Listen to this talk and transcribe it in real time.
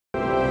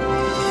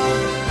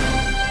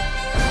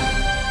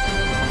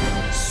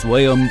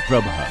Swayam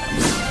Prabha.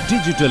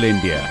 Digital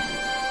India.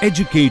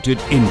 Educated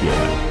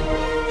India.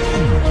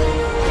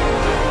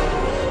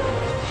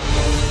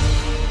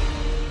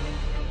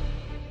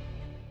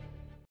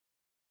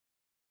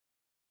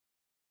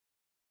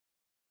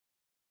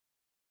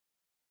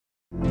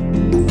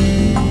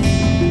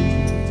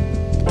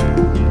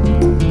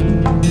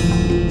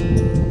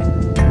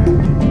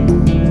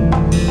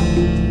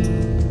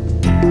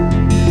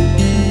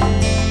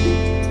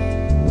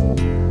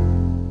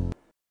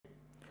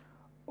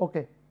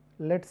 Okay,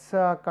 let's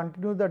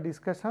continue the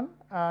discussion,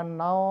 and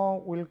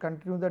now we will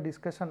continue the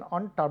discussion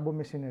on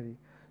turbomachinery.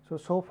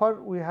 So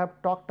far we have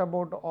talked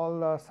about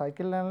all the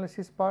cycle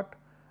analysis part,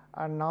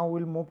 and now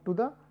we will move to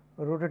the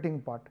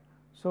rotating part.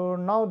 So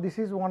now this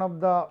is one of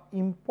the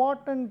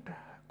important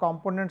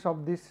components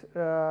of this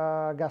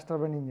gas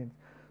turbine engine.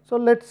 So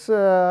let's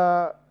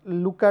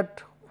look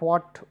at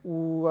what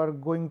we are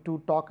going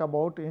to talk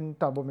about in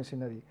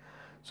turbomachinery.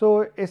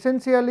 So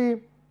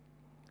essentially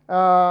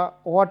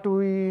what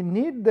we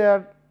need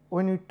there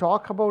when we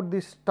talk about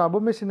this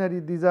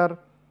turbomachinery, these are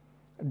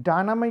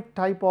dynamic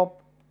type of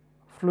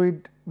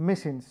fluid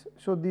machines.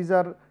 So these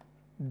are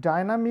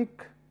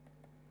dynamic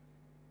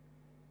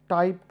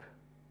type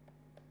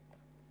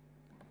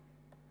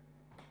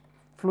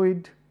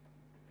fluid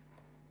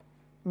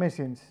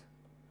machines.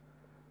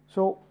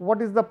 So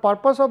what is the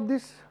purpose of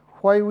this?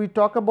 Why we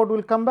talk about, we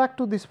will come back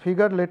to this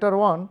figure later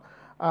on,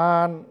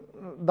 and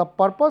the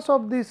purpose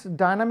of this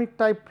dynamic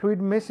type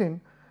fluid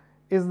machine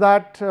is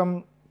that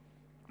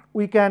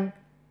we can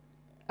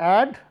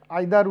add,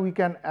 either we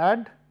can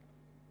add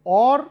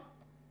or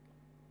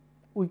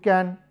we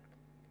can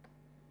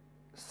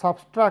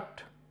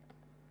subtract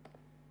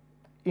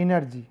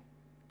energy.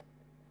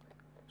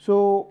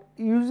 So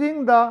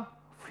using the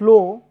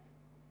flow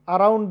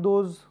around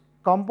those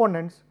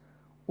components,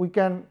 we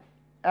can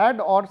add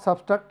or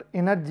subtract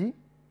energy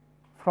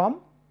from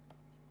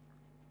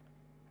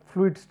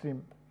fluid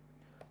stream.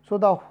 So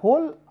the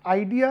whole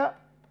idea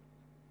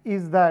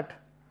is that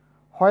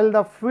while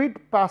the fluid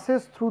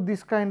passes through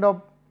this kind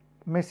of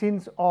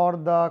machines or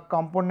the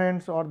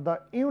components or the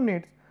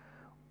units,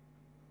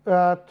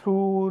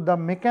 through the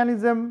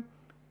mechanism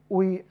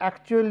we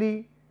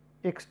actually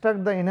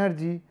extract the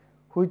energy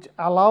which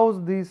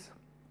allows these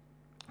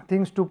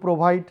things to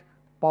provide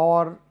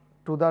power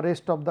to the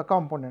rest of the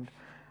component.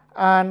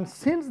 And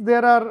since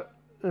there are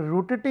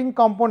rotating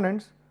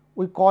components,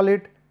 we call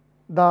it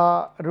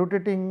the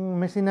rotating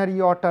machinery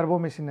or turbo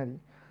machinery.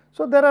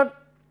 So there are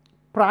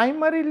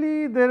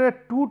primarily there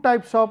are two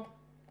types of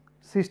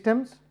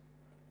systems,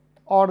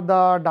 or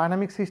the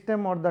dynamic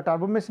system or the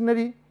turbo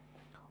machinery.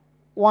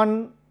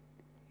 One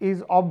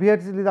is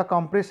obviously the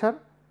compressor,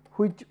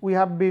 which we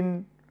have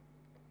been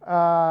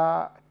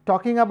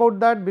talking about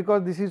that,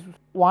 because this is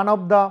one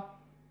of the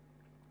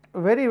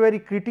very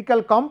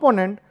critical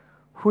component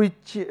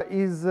which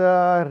is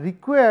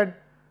required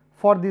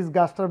for this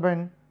gas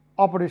turbine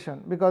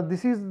operation, because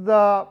this is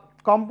the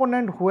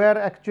component where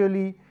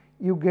actually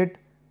you get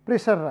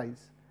pressure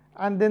rise,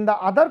 and then the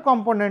other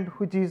component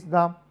which is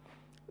the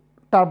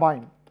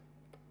turbine.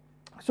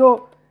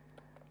 So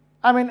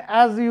I mean,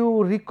 as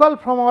you recall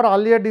from our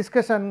earlier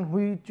discussion,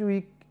 which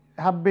we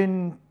have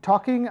been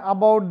talking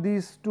about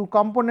these two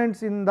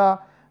components in the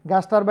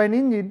gas turbine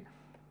engine,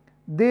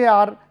 they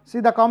are, see,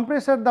 the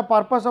compressor, the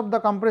purpose of the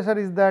compressor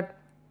is that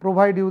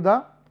provide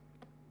the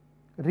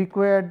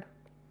required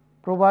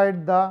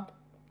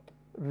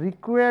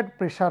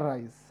pressure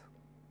rise.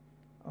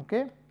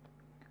 Okay.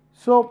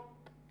 So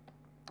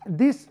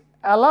this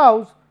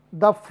allows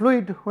the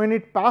fluid, when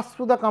it passes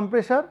through the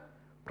compressor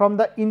from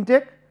the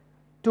intake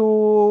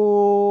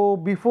to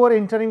before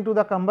entering to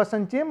the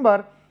combustion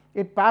chamber,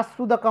 it passes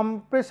through the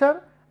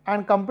compressor,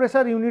 and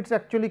compressor units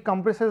actually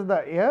compresses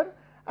the air,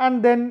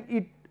 and then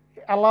it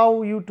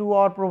allow you to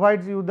or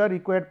provides you the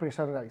required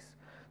pressure rise.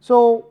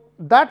 So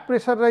that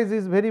pressure rise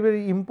is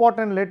very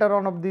important later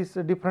on of these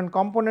different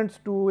components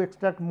to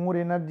extract more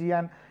energy,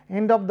 and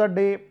end of the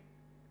day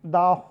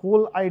the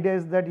whole idea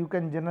is that you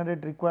can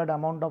generate required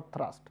amount of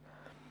thrust.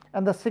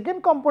 And the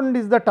second component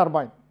is the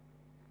turbine.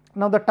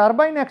 Now the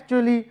turbine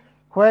actually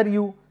where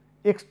you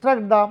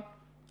extract the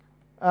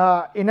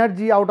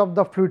energy out of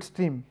the fluid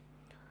stream.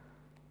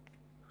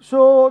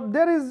 So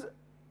there is,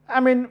 I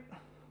mean,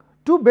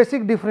 two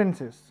basic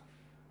differences.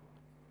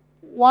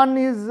 One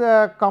is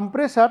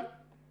compressor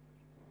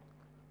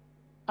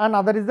and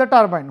other is the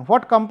turbine.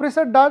 What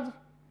compressor does,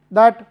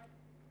 that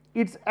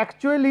it's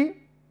actually,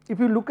 if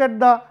you look at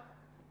the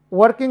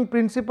working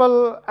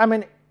principle, I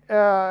mean,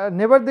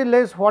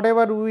 nevertheless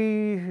whatever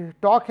we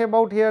talk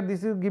about here,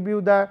 this will give you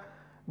the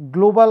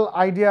global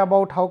idea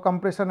about how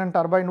compression and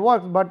turbine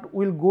works, but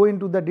we will go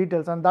into the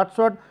details, and that is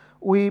what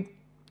we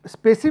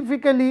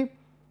specifically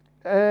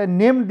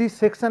named this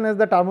section as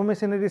the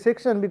turbomachinery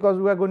section, because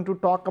we are going to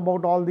talk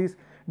about all these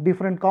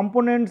different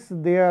components,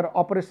 their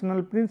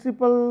operational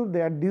principle,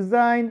 their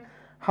design,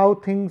 how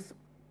things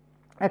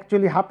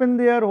actually happen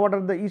there, what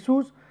are the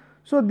issues.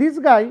 So this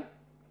guy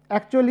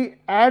actually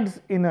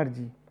adds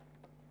energy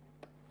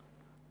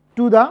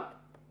to the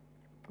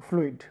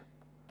fluid,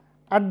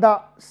 At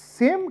the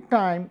same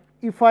time,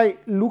 if I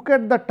look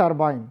at the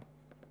turbine,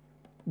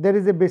 there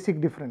is a basic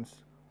difference.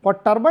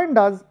 What turbine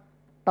does,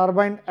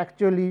 turbine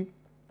actually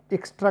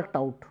extract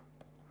out.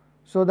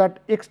 So, that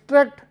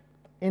extract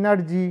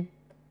energy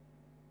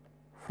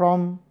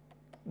from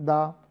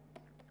the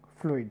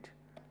fluid.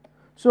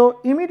 So,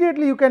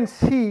 immediately you can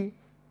see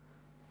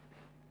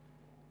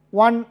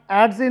one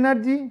adds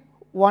energy,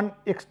 one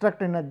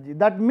extract energy.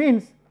 That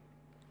means,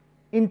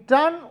 in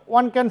turn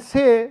one can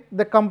say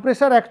the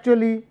compressor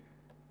actually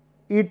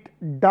it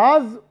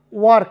does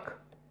work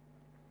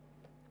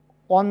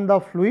on the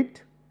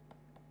fluid,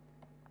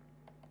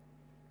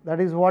 that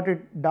is what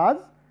it does,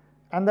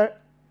 and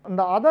on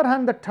the other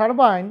hand the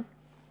turbine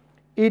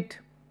it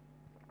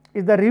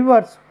is the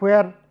reverse,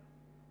 where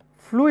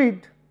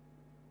fluid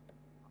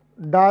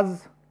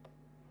does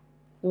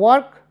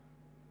work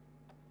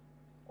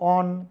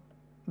on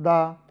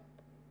the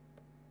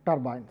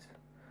turbines.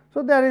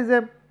 So, there is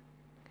a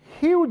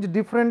huge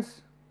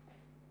difference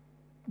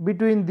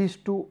between these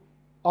two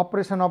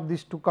operation of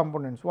these two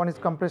components, one is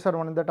compressor,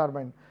 one is the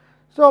turbine.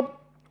 So,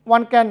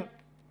 one can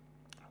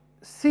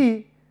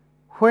see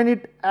when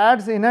it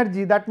adds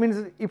energy, that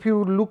means if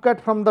you look at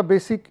from the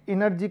basic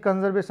energy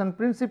conservation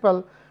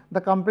principle,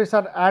 the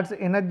compressor adds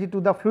energy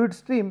to the fluid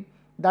stream,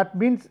 that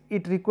means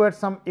it requires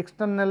some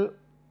external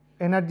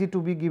energy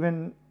to be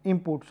given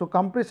input. So,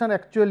 compression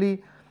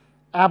actually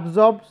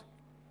absorbs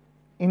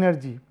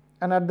energy,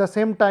 and at the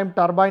same time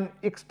turbine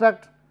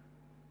extracts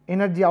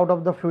energy out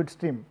of the fluid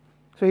stream.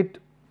 So, it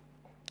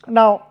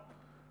now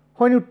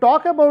when you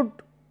talk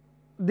about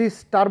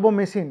these turbo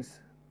machines,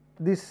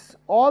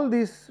 all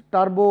these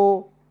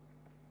turbo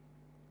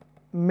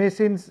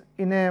machines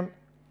in a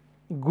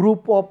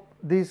group of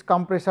these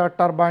compressor,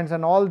 turbines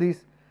and all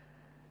these,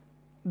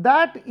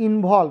 that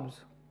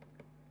involves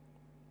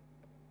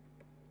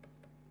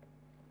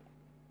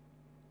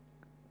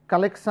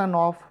collection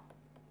of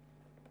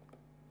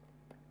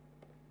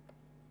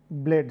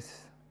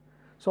blades.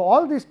 So,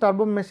 all these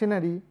turbo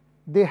machinery,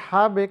 they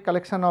have a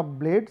collection of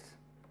blades,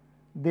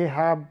 they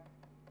have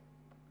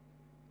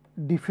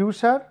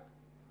diffuser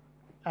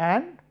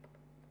and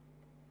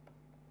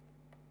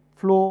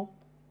flow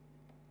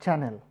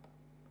channel.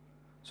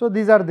 So,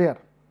 these are there.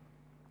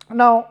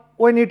 Now,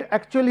 when it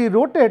actually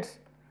rotates,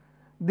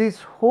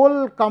 this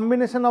whole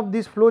combination of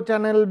these flow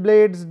channel,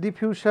 blades,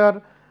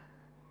 diffuser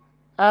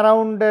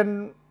around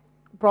and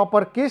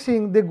proper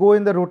casing, they go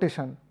in the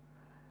rotation,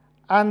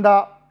 and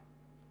the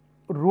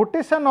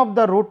rotation of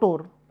the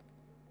rotor,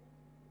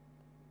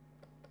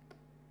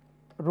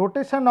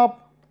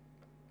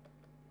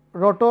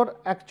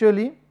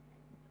 actually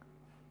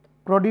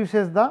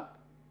produces the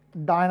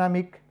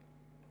dynamic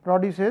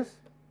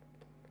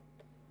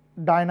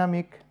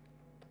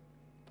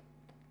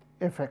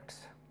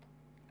effects.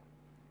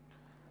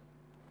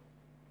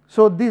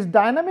 So, these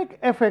dynamic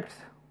effects,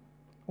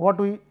 what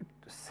we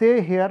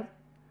say here,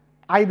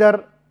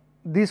 either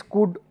this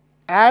could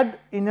add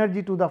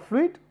energy to the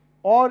fluid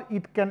or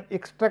it can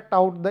extract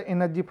out the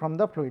energy from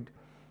the fluid.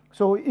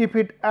 So, if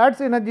it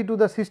adds energy to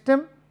the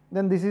system,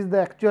 then this is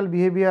the actual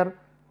behavior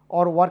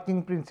or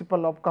working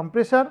principle of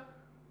compressor.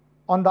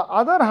 On the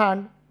other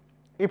hand,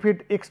 if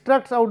it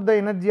extracts out the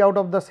energy out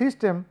of the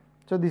system,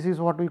 so this is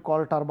what we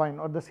call turbine,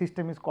 or the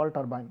system is called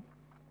turbine.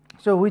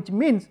 So, which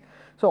means,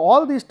 so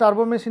all these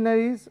turbo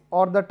machineries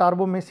or the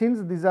turbo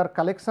machines, these are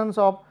collections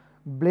of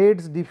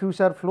blades,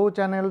 diffuser, flow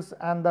channels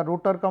and the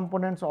rotor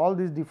components, all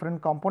these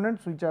different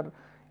components which are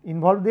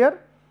involved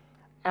there,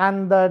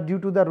 and due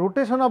to the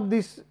rotation of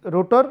this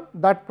rotor,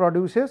 that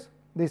produces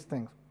these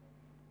things.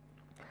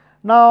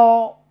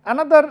 Now,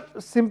 another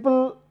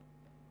simple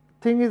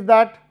thing is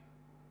that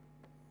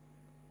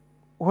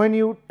when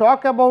you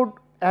talk about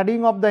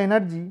adding of the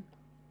energy,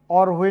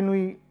 or when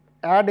we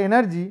add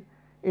energy,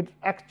 it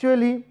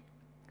actually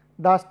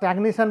the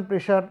stagnation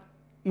pressure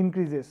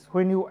increases.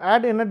 When you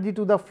add energy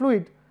to the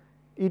fluid,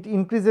 it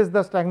increases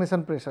the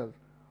stagnation pressure,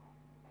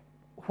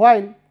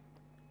 while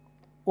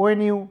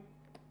when you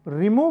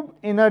remove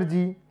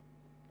energy,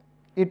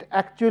 it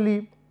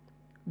actually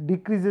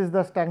decreases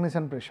the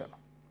stagnation pressure.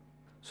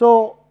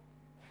 So,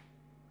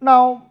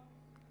 now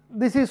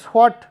this is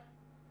what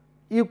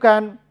you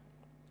can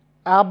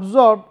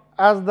absorb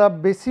as the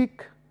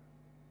basic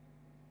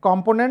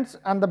components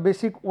and the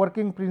basic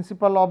working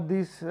principle of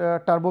these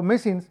turbo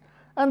machines,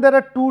 and there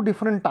are two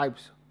different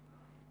types.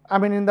 I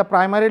mean, in the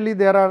primarily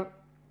there are,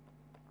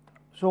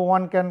 so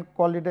one can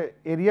call it a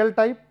aerial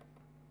type,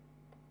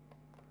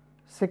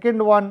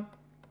 second one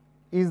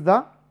is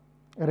the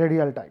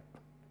radial type.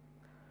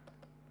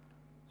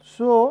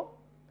 So,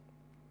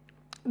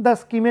 the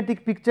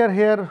schematic picture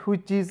here,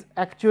 which is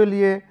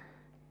actually a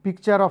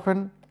picture of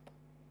an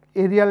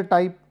aerial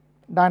type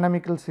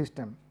dynamical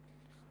system.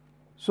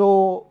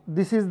 So,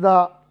 this is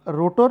the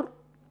rotor,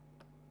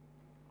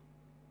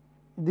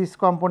 this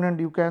component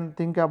you can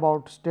think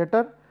about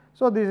stator.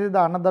 So, this is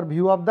the another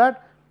view of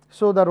that.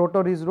 So, the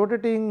rotor is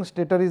rotating,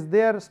 stator is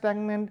there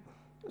stagnant.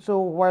 So,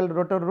 while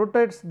rotor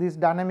rotates, this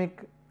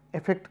dynamic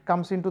effect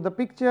comes into the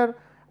picture,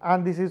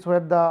 and this is where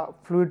the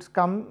fluids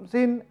comes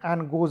in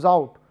and goes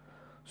out.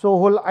 So,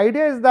 whole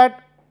idea is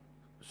that,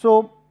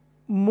 so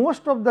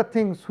most of the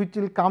things which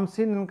will comes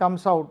in and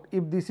comes out,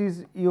 if this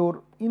is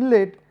your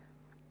inlet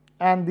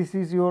and this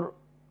is your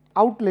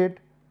outlet,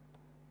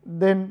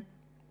 then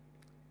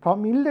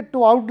from inlet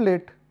to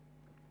outlet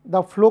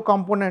the flow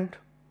component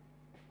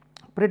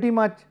pretty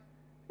much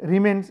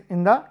remains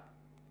in the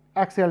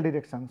axial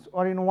directions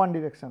or in one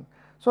direction.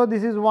 So,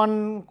 this is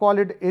one, call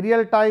it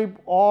aerial type,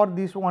 or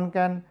this one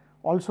can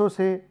also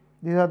say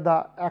these are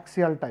the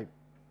axial type.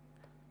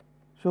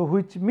 So,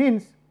 which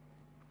means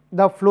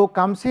the flow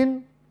comes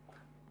in,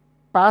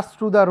 pass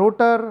through the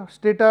rotor,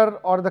 stator,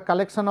 or the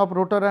collection of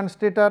rotor and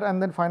stator,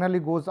 and then finally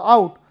goes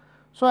out.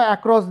 So,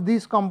 across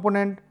this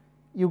component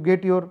you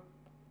get your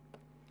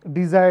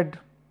desired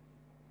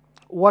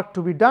work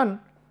to be done,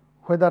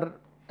 whether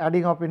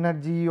adding of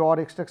energy or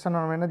extraction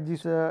of energy,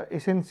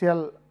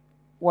 essential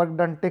work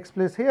done takes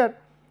place here,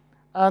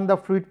 and the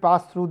fluid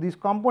pass through this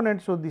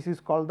component. So, this is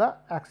called the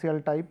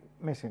axial type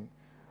machine.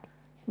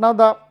 Now,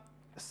 the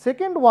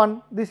second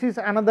one, this is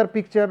another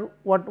picture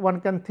what one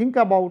can think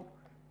about,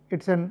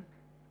 it is an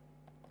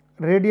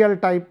radial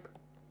type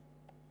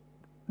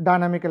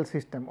dynamical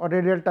system or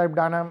radial type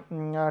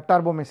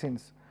turbo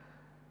machines.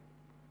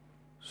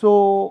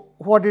 So,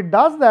 what it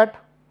does that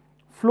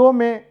flow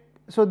may,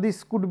 so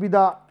this could be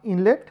the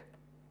inlet,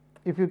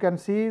 if you can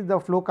see the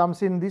flow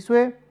comes in this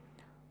way,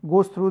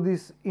 goes through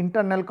this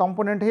internal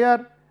component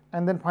here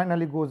and then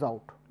finally goes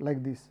out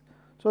like this.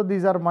 So,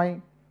 these are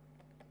my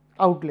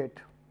outlet.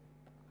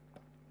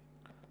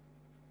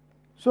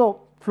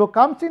 So, flow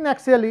comes in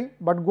axially,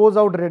 but goes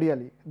out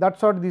radially, that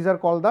is what these are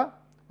called the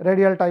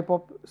radial type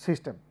of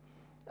system.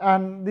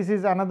 And this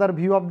is another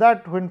view of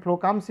that, when flow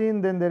comes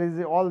in, then there is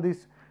all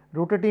this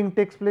rotating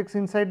takes place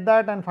inside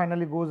that and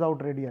finally goes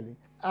out radially.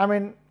 I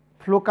mean,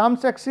 flow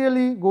comes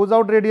axially, goes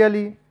out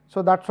radially.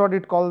 So, that is what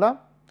it called the.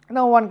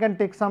 Now, one can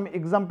take some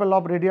example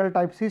of radial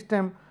type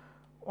system.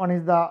 One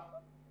is the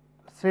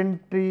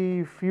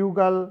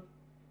centrifugal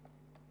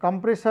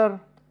compressor.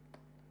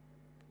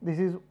 This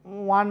is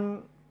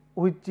one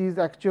which is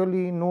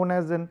actually known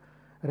as an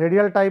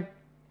radial type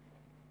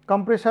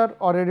compressor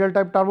or radial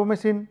type turbo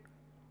machine,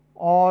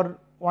 or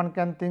one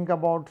can think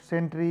about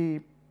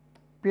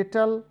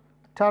centripetal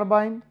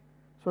turbine.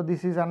 So,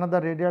 this is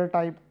another radial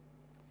type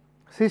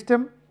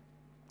system.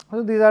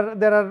 So,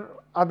 there are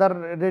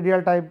other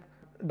radial type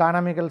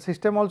dynamical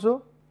system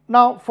also.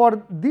 Now,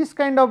 for this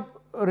kind of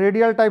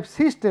radial type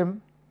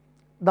system,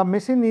 the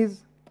machine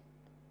is,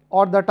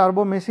 or the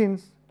turbo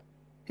machines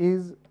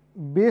is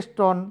based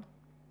on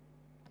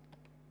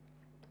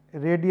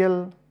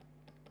radial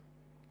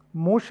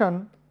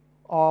motion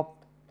of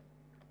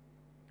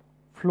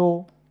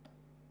flow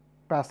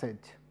passage.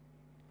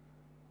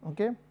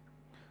 Okay.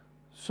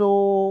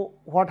 So,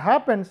 what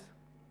happens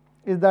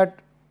is that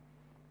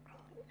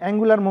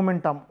angular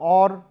momentum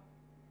or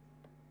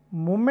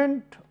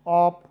moment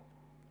of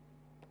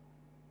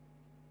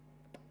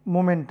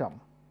momentum,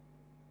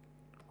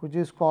 which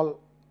is called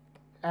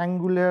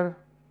angular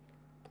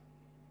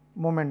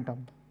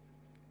momentum.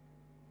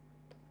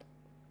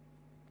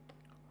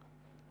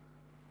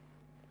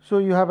 So,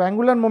 you have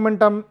angular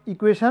momentum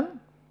equation,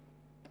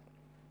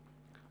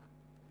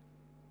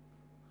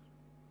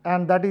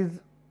 and that is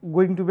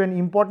going to be an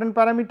important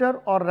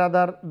parameter, or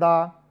rather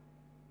the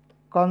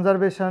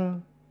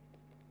conservation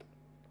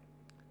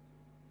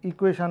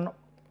equation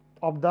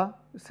of the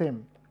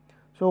same.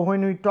 So,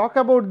 when we talk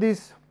about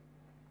these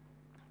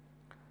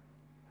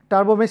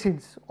turbo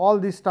machines, all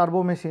these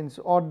turbo machines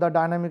or the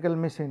dynamical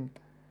machine,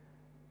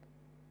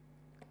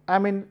 I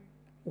mean,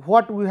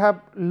 what we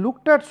have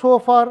looked at so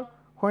far,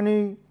 when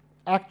we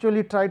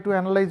actually try to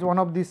analyze one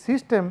of these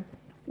system,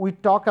 we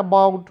talk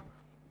about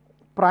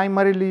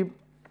primarily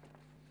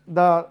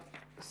the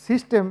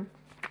system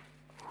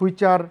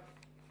which are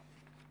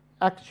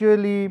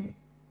actually,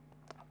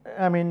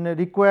 I mean,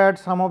 required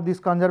some of these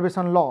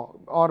conservation law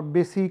or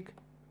basic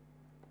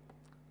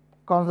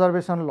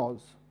conservation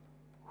laws,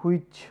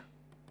 which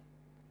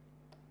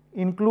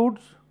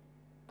includes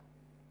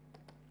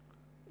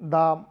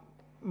the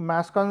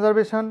mass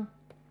conservation,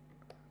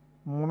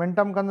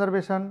 momentum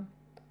conservation,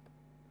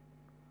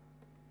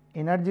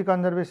 energy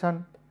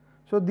conservation.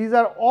 So, these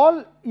are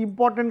all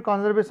important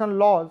conservation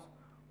laws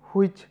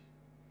which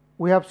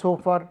we have so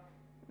far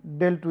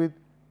dealt with,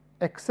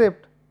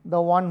 except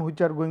the one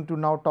which are going to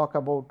now talk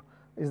about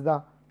is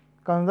the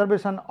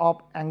conservation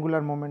of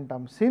angular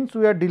momentum. Since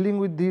we are dealing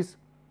with this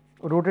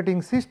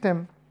rotating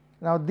system,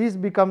 now this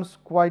becomes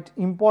quite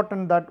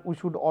important that we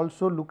should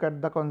also look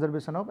at the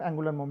conservation of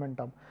angular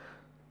momentum.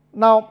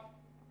 Now,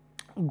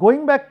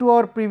 going back to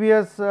our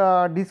previous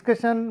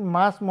discussion,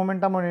 mass,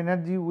 momentum and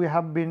energy we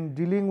have been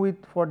dealing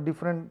with for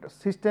different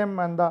system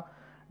and the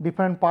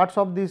different parts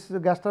of this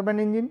gas turbine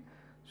engine.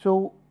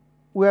 So,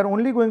 we are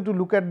only going to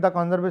look at the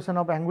conservation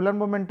of angular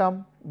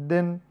momentum,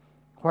 then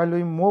while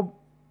we move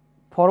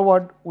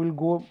forward we will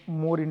go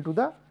more into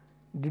the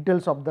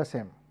details of the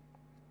same.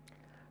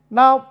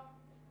 Now,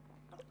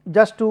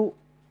 just to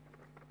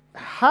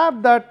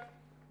have that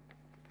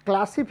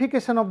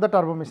classification of the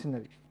turbo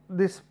machinery,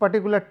 this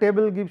particular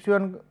table gives you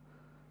an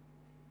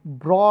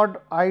broad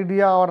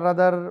idea or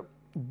rather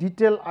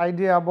detailed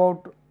idea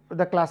about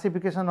the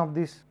classification of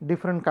these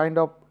different kind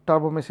of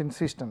turbo machine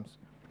systems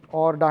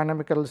or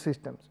dynamical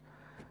systems.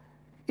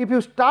 If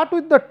you start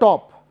with the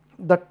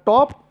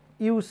top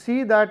you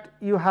see that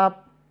you have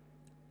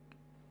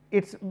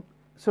its.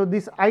 So,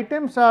 these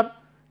items are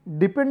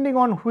depending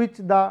on which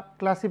the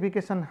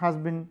classification has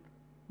been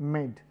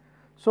made.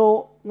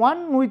 So,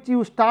 one which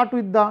you start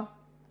with the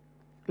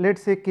let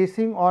us say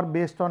casing or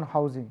based on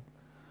housing.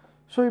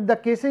 So, if the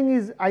casing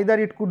is either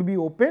it could be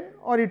open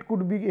or it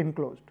could be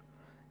enclosed.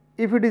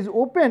 If it is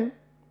open,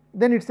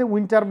 then it is a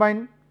wind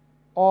turbine,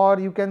 or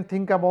you can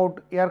think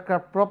about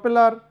aircraft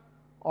propeller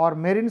or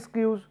marine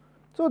screws.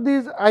 So,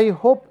 these I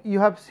hope you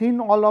have seen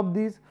all of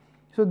these.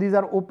 So, these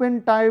are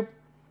open type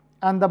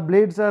and the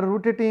blades are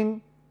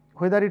rotating,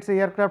 whether it is a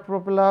aircraft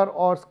propeller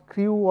or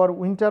screw or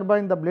wind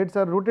turbine, the blades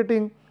are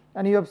rotating,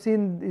 and you have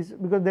seen this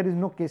because there is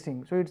no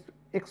casing. So, it is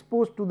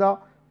exposed to the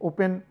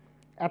open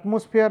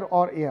atmosphere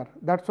or air,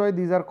 that is why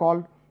these are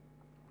called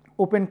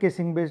open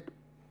casing based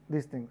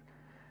these things.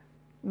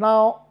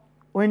 Now,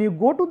 when you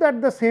go to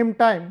that the same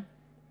time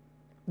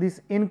this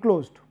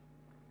enclosed,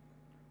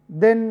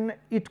 then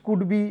it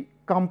could be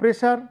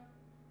compressor,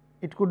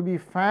 it could be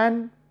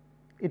fan,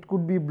 it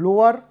could be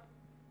blower,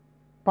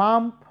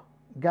 pump,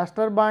 gas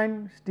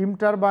turbine, steam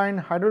turbine,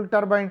 hydraulic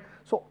turbine.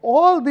 So,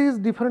 all these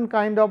different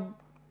kind of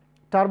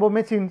turbo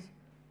machines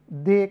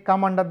they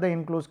come under the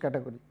enclosed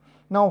category.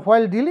 Now,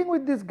 while dealing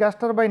with this gas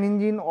turbine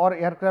engine or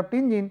aircraft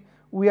engine,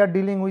 we are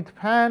dealing with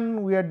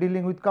fan, we are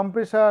dealing with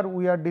compressor,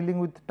 we are dealing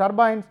with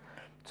turbines.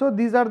 So,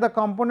 these are the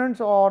components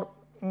or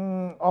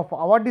of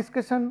our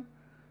discussion.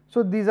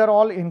 So, these are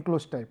all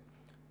enclosed type.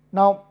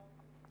 Now,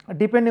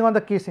 depending on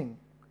the casing.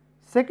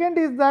 Second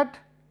is that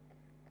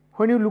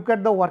when you look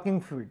at the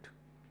working fluid.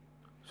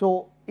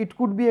 So, it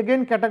could be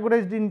again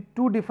categorized in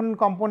two different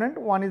component,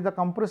 one is the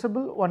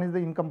compressible, one is the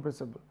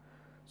incompressible.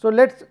 So,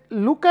 let us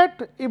look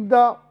at if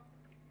the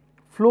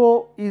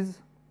flow is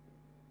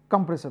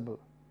compressible.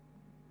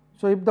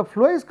 So, if the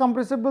flow is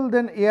compressible,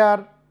 then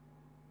air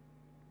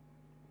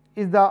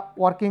is the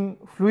working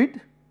fluid.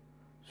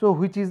 So,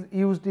 which is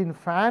used in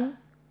fan,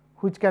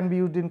 which can be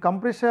used in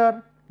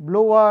compressor,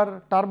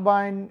 blower,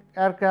 turbine,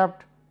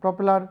 aircraft,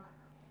 propeller,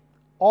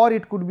 or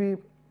it could be.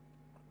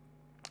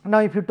 Now,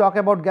 if you talk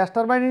about gas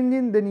turbine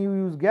engine, then you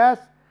use gas,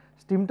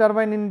 steam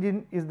turbine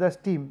engine is the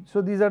steam.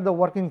 So, these are the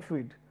working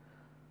fluid.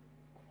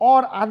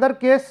 Or other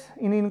case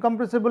in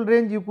incompressible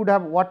range you could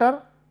have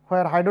water,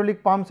 where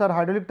hydraulic pumps are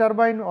hydraulic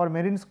turbine or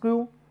marine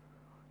screw.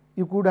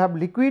 You could have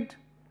liquid,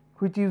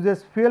 which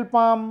uses fuel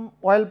pump,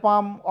 oil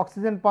pump,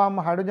 oxygen pump,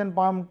 hydrogen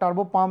pump,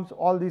 turbo pumps,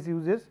 all these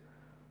uses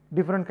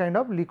different kind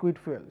of liquid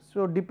fuel.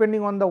 So,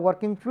 depending on the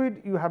working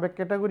fluid you have a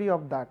category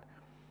of that.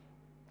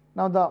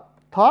 Now, the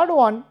third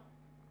one,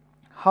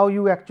 how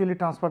you actually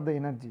transfer the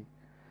energy.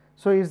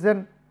 So, it is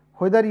then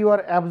whether you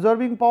are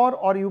absorbing power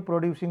or you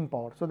producing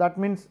power. So, that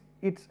means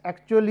it is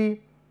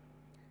actually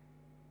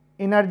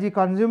energy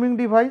consuming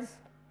device.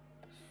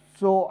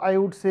 So, I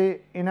would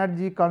say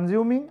energy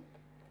consuming,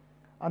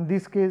 and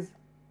this case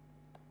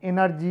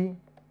energy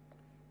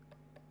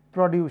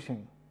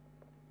producing.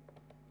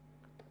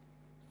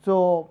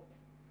 So,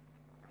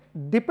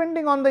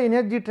 depending on the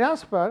energy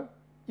transfer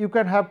you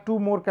can have two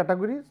more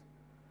categories.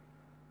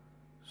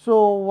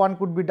 So, one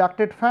could be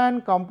ducted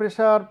fan,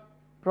 compressor,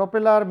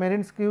 propeller,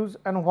 marine screws,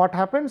 and what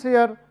happens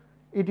here,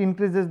 it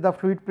increases the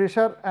fluid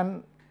pressure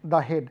and the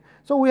head.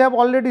 So, we have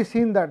already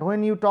seen that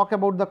when you talk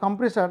about the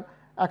compressor,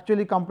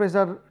 actually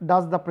compressor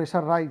does the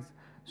pressure rise.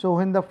 So,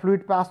 when the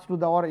fluid pass through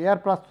the or air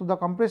pass through the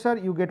compressor,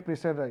 you get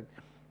pressure rise.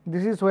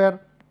 This is where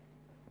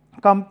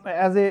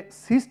as a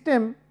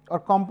system or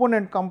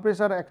component,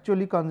 compressor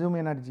actually consume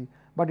energy,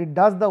 but it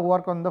does the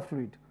work on the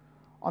fluid.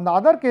 On the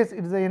other case,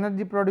 it is a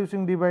energy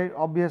producing device,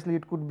 obviously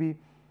it could be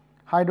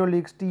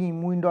hydraulic,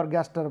 steam, wind or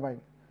gas turbine.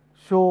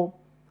 So,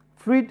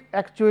 fluid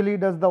actually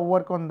does the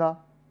work on the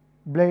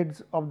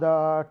blades of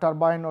the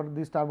turbine or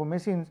these turbo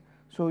machines.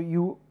 So,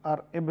 you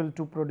are able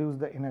to produce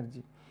the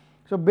energy.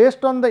 So,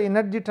 based on the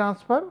energy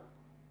transfer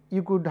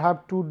you could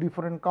have two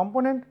different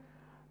component.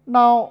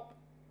 Now,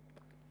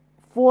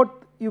 fourth,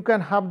 you can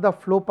have the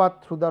flow path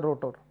through the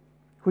rotor,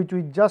 which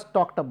we just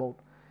talked about.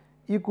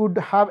 You could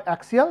have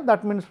axial,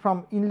 that means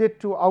from inlet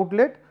to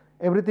outlet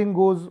everything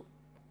goes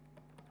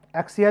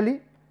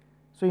axially.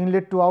 So,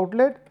 inlet to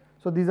outlet.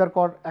 So, these are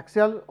called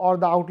axial, or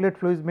the outlet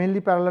flow is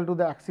mainly parallel to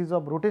the axis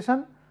of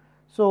rotation.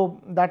 So,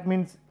 that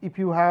means if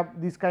you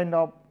have this kind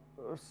of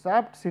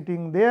shaft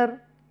sitting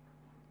there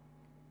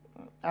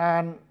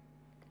and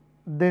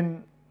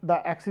then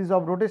the axis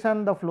of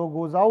rotation, the flow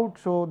goes out.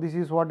 So, this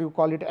is what you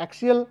call it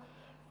axial.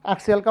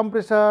 Axial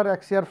compressor,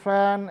 axial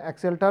fan,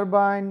 axial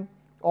turbine,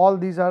 all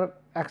these are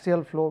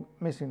axial flow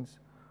machines,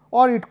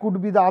 or it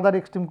could be the other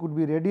extreme could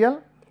be radial,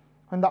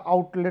 when the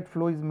outlet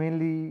flow is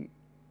mainly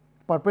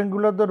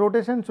perpendicular to the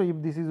rotation. So,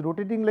 if this is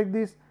rotating like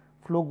this,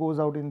 flow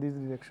goes out in this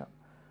direction.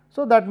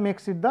 So, that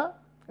makes it the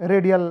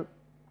radial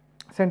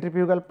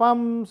centrifugal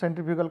pump,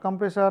 centrifugal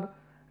compressor,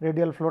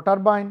 radial flow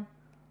turbine,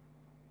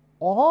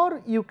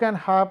 or you can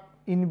have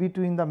in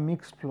between the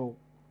mixed flow.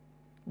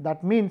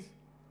 That means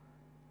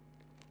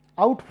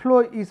outflow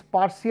is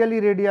partially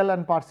radial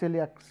and partially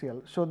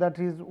axial. So, that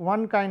is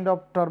one kind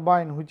of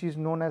turbine which is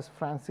known as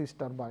Francis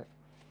turbine.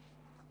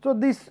 So,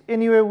 this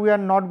anyway we are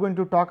not going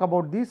to talk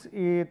about this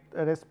with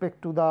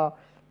respect to the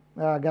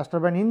gas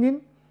turbine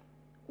engine.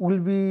 We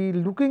will be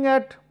looking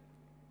at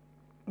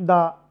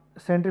the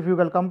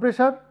centrifugal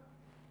compressor,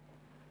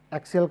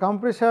 axial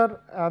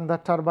compressor and the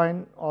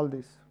turbine, all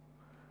this.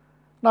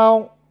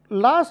 Now,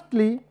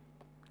 lastly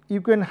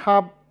you can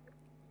have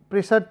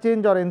pressure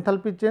change or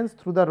enthalpy change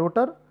through the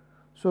rotor.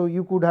 So,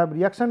 you could have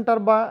reaction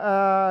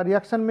turbine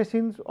reaction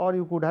machines or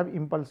you could have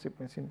impulsive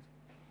machines.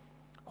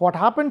 What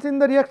happens in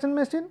the reaction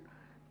machine?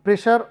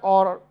 Pressure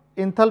or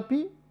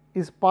enthalpy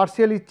is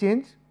partially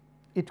changed,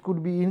 it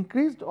could be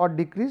increased or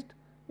decreased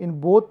in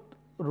both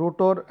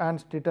rotor and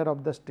stator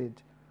of the stage.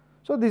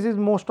 So, this is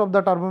most of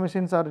the turbo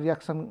machines are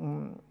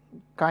reaction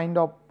kind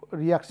of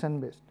reaction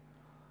based,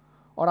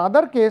 or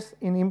other case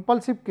in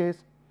impulsive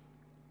case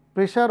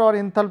pressure or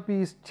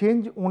enthalpy is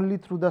changed only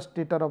through the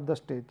stator of the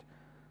stage.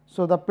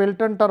 So, the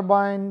Pelton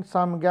turbine,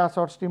 some gas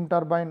or steam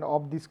turbine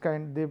of this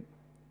kind, they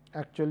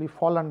actually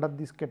fall under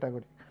this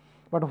category.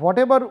 But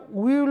whatever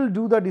we will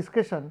do the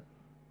discussion,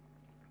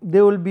 they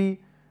will be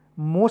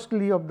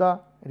mostly of the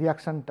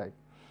reaction type.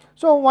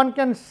 So, one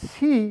can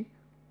see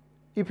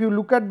if you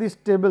look at this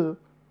table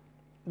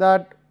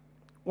that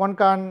one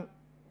can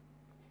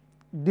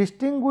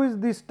distinguish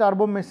these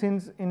turbo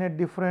machines in a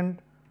different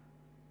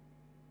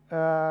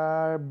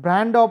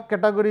brand of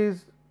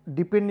categories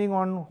depending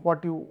on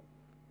what you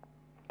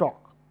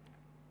talk.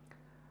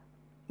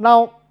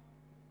 Now,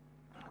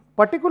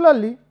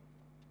 particularly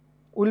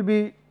we will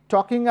be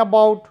talking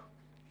about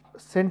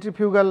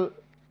centrifugal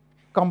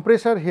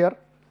compressor here,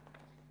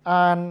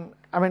 and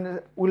I mean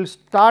we will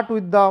start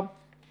with the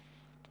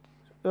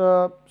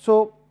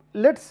so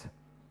let us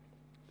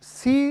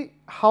see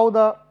how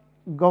the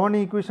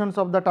governing equations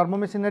of the turbo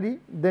machinery,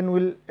 then we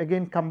will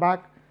again come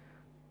back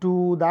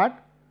to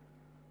that.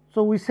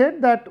 So, we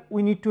said that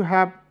we need to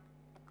have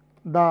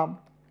the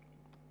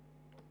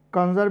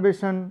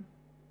conservation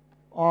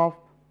of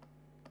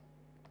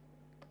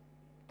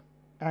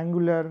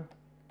angular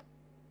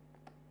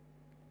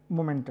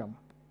momentum.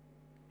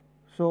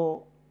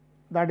 So,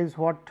 that is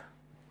what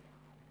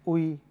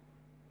we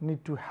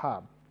need to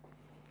have.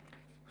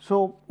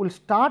 So, we will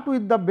start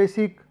with the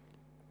basic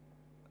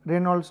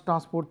Reynolds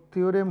transport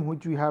theorem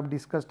which we have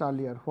discussed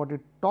earlier. What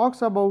it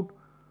talks about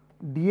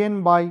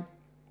dN by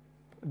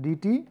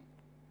dt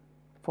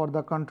for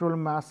the control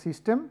mass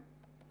system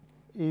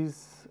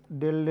is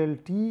del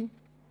T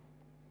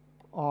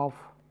of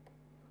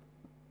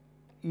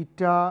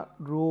eta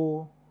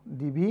rho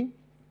dV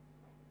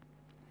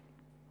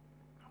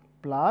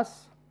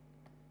plus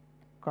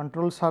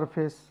control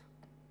surface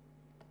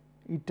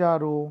eta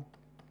rho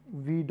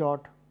V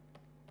dot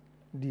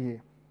dA.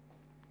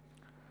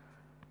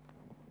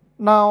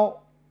 Now,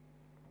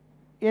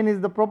 n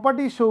is the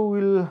property. So, we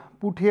will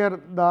put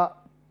here the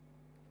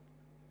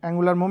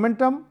angular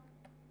momentum.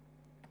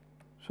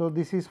 So,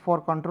 this is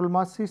for control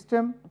mass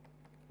system,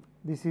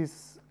 this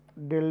is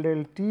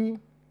del T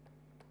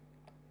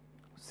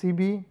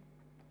Cb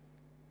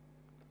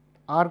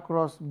r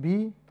cross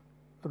B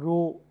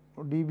rho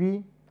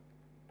dV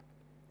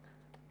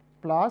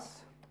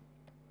plus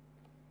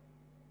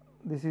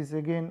this is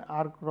again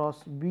r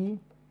cross B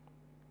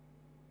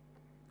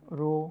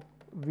rho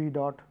V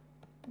dot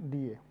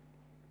dA.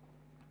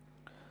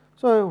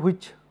 So,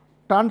 which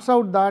turns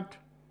out that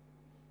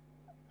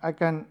I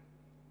can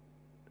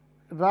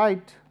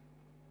write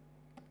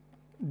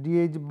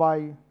dH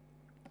by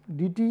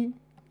dt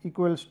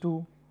equals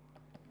to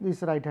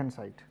this right hand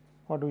side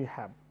what we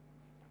have.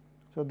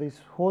 So, this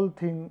whole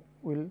thing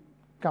will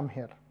come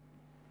here.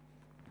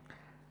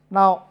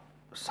 Now,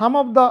 sum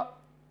of the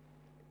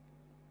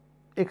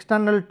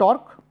external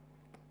torque.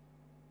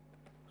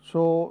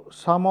 So,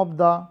 sum of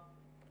the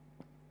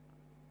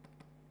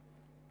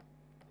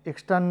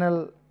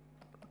external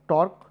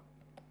torque.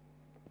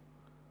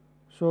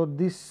 So,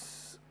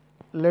 this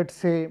let us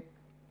say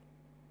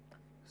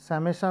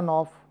summation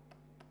of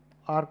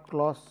r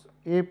cross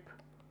F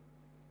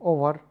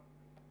over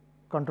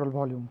control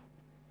volume.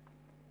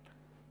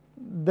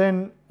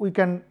 Then we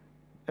can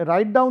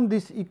write down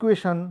this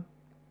equation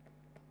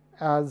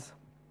as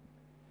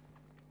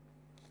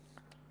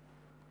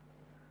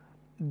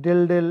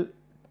del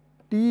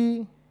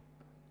T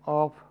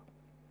of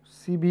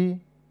Cb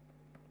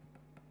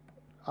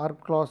r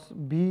cross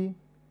B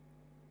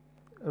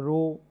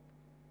rho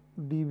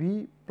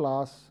dV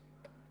plus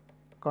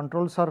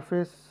control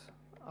surface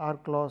r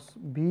cross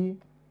B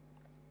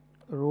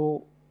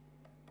rho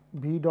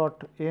V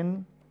dot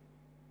n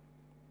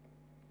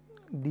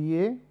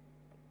dA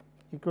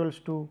equals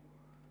to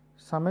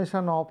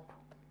summation of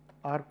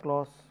r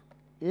cross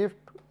F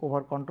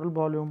over control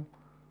volume,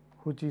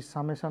 which is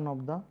summation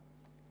of the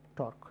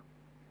torque.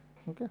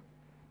 Okay.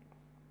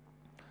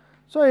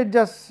 So, it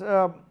just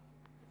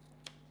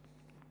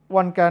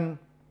one can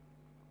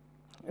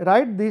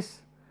write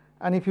this,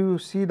 and if you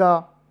see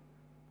the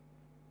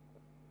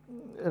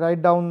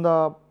write down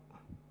the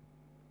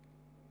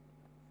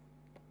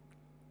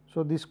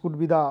So, this could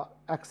be the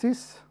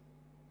axis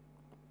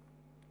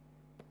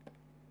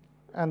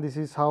and this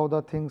is how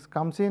the things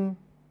comes in,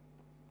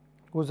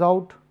 goes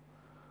out.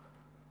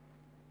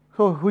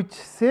 So, which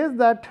says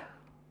that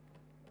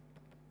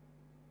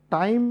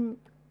time,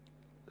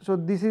 so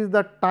this is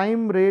the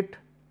time rate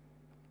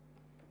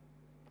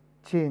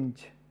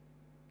change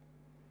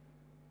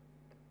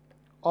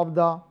of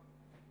the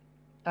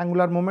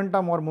angular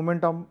momentum or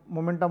momentum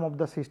of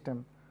the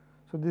system.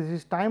 So, this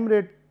is time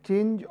rate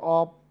change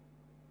of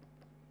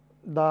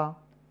the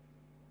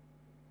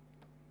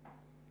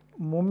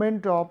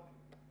momentum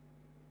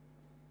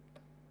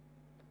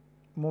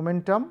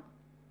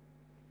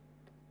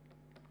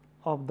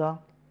of the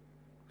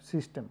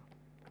system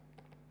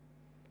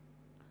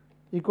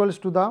equals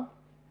to the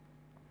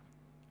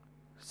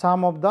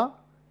sum of the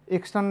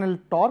external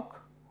torque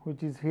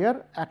which is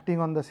here acting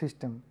on the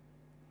system.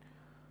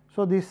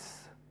 So,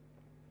 this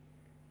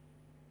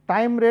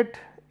time rate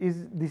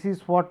is, this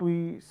is what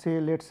we say,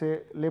 let us say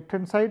left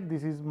hand side,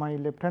 this is my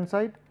left hand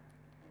side,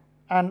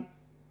 and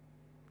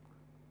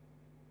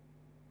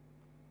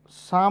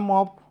sum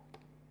of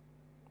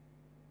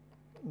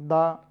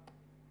the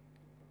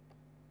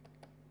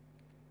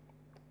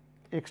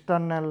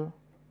external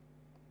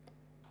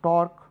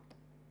torque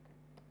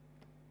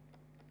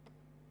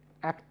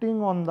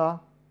acting on the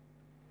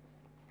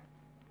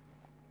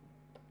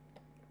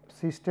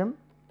system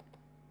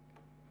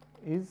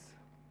is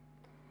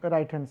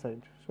right hand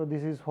side. So,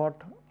 this is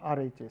what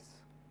RHS.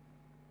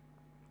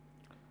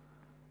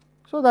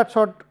 So, that is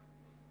what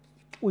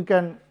we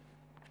can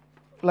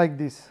like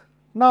this.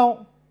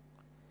 Now,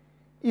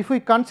 if we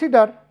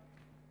consider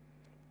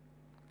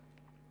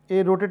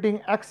a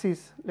rotating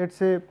axis, let us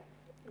say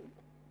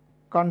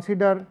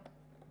consider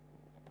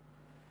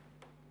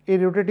a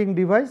rotating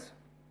device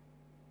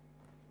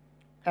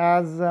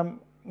as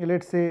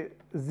let us say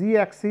z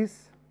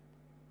axis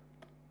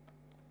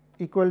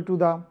equal to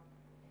the,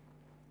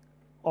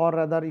 or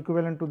rather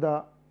equivalent to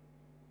the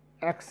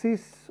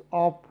axis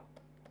of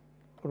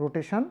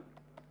rotation.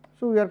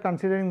 So, we are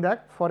considering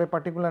that for a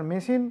particular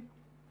machine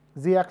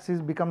z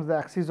axis becomes the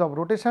axis of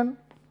rotation.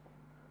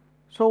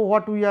 So,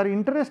 what we are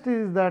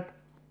interested is that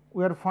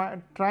we are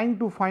trying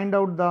to find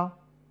out the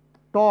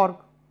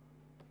torque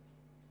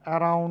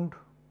around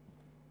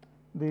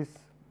this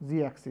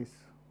z axis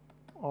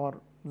or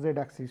z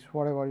axis,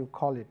 whatever you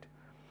call it.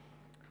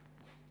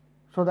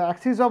 So, the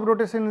axis of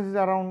rotation is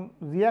around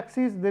z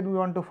axis, then we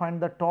want to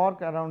find the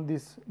torque around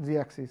this z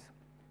axis.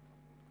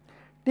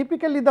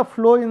 Typically, the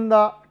flow in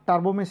the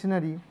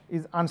turbomachinery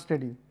is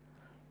unsteady,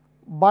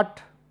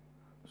 but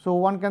so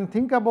one can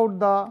think about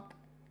the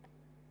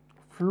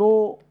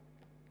flow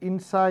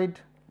inside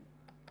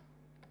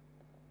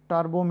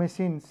turbo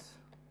machines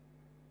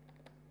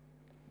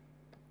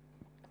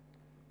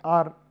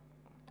are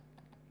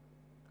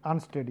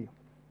unsteady,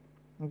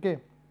 okay.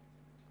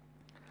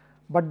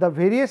 But the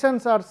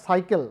variations are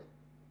cycle,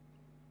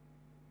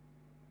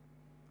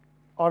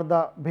 or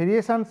the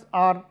variations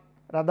are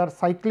rather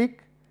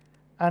cyclic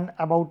and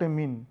about a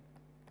mean,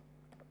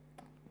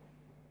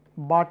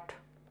 but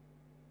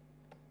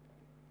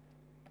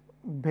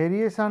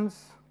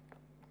variations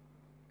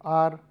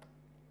are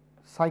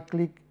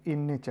cyclic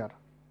in nature,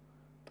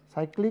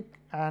 cyclic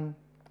and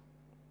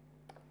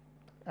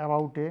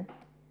about a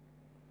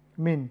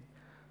mean.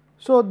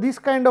 So, this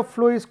kind of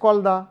flow is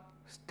called the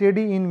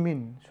steady in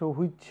mean. So,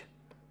 which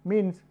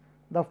means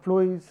the flow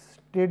is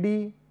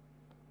steady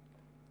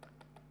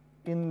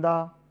in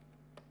the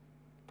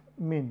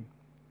mean.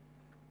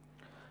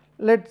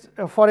 Let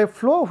us for a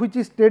flow which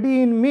is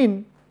steady in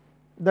mean,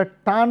 the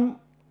term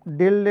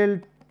del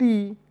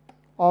t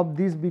of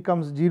this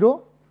becomes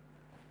 0.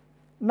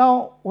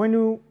 Now, when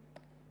you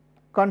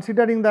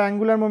considering the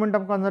angular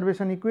momentum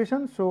conservation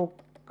equation, so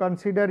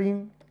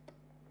considering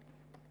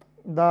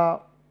the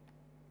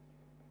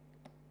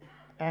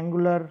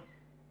angular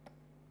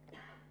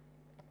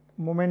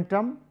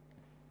momentum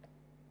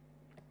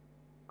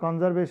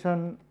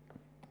conservation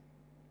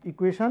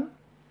equation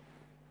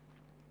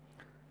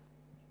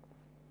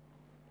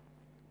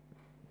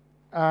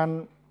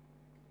and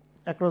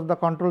across the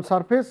control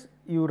surface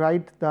you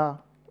write the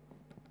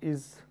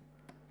is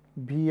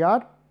V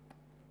r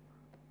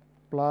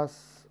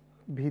plus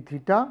V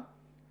theta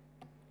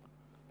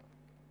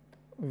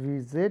V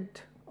z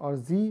or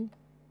z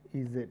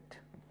E z,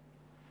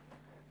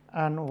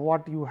 and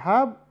what you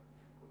have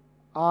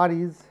r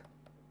is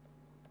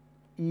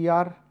E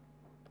r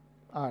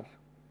r.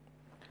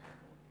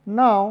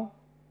 Now,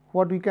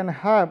 what we can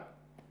have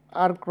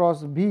r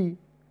cross B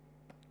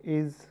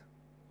is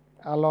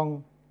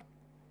along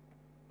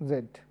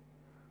z,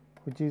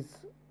 which is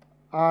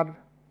r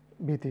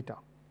B theta.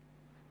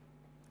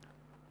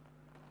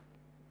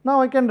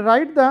 Now, I can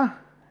write the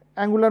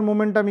angular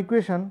momentum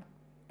equation,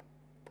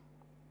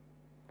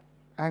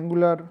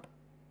 angular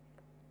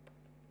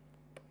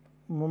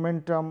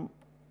momentum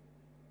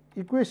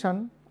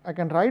equation, I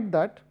can write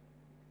that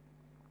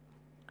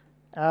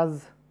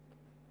as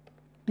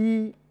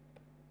T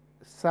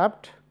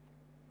shaft,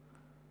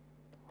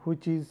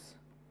 which is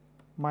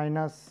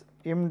minus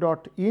m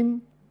dot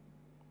in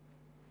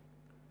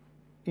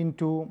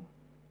into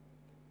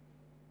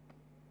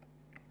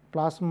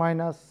plus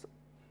minus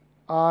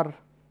r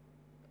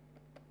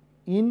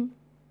in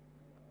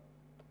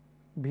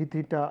v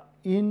theta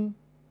in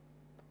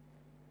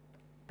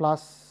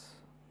plus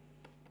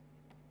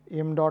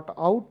m dot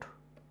out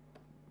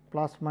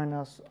plus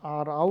minus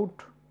r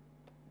out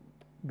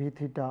v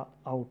theta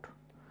out.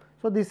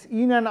 So, this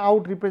in and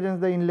out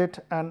represents the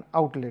inlet and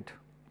outlet.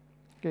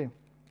 Okay.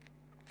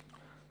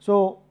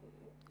 So,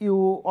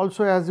 you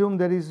also assume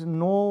there is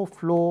no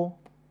flow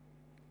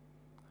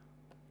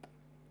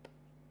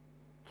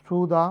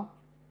through the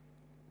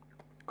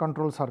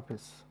control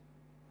surface.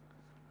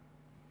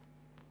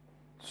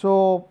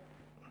 So,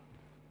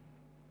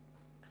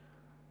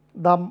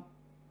 the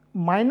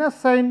minus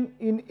sign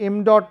in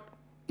m dot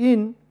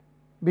in,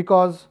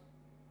 because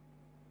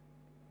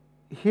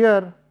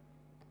here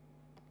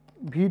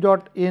v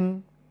dot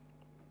n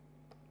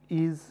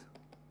is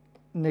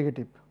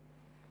negative.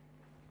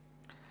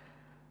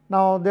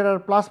 Now, there are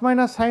plus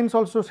minus signs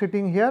also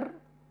sitting here,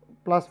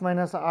 plus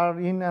minus r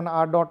in and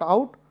r dot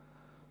out.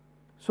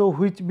 So,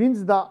 which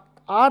means the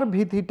r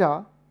v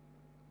theta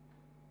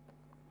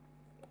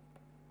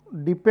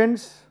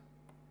depends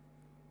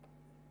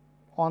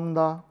on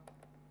the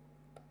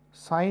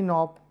sign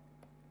of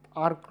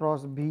r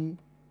cross b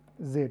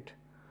z,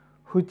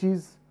 which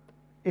is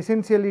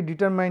essentially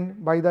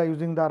determined by the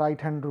using the right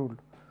hand rule.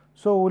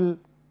 So, we will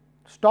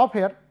stop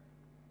here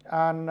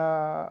and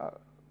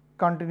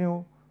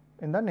continue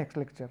in the next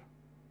lecture.